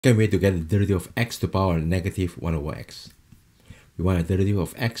Second way to get the derivative of x to the power negative 1 over x. We want a derivative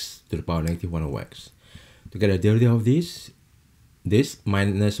of x to the power negative 1 over x. To get a derivative of this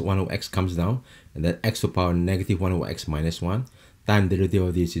minus 1 over x comes down, and then x to the power negative 1 over x minus 1 times the derivative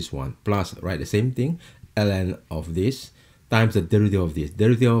of this is 1 plus, right, the same thing, ln of this times the derivative of this.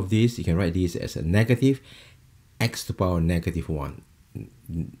 Derivative of this, you can write this as a negative x to the power negative 1.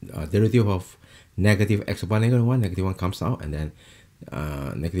 Derivative of negative x to the power negative 1 comes out, and then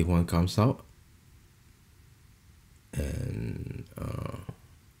negative 1 comes out, and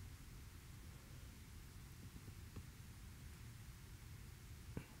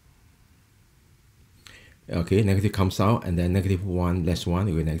okay, negative comes out, and then negative 1 less 1,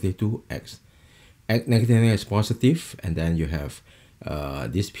 you get negative 2x. Negative is positive, and then you have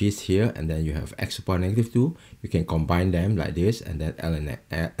this piece here, and then you have x to the power negative 2. You can combine them like this, and then ln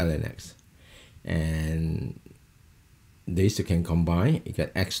x. And this you can combine, you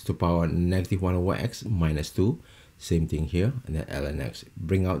get x to the power negative 1 over x minus 2. Same thing here, and then ln x.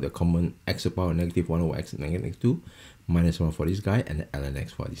 Bring out the common x to the power negative 1 over x negative 2 minus 1 for this guy, and then ln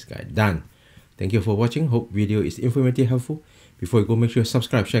x for this guy. Done. Thank you for watching. Hope video is informative, helpful. Before you go, make sure you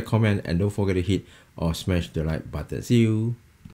subscribe, share, comment, and don't forget to hit or smash the like button. See you.